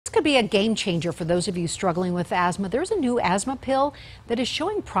could be a game changer for those of you struggling with asthma. There's a new asthma pill that is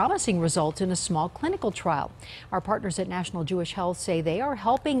showing promising results in a small clinical trial. Our partners at National Jewish Health say they are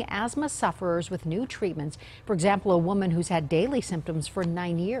helping asthma sufferers with new treatments. For example, a woman who's had daily symptoms for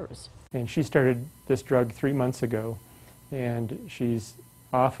 9 years. And she started this drug 3 months ago, and she's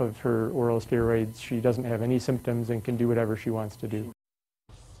off of her oral steroids. She doesn't have any symptoms and can do whatever she wants to do.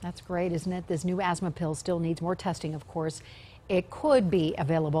 That's great, isn't it? This new asthma pill still needs more testing, of course. It could be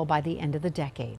available by the end of the decade.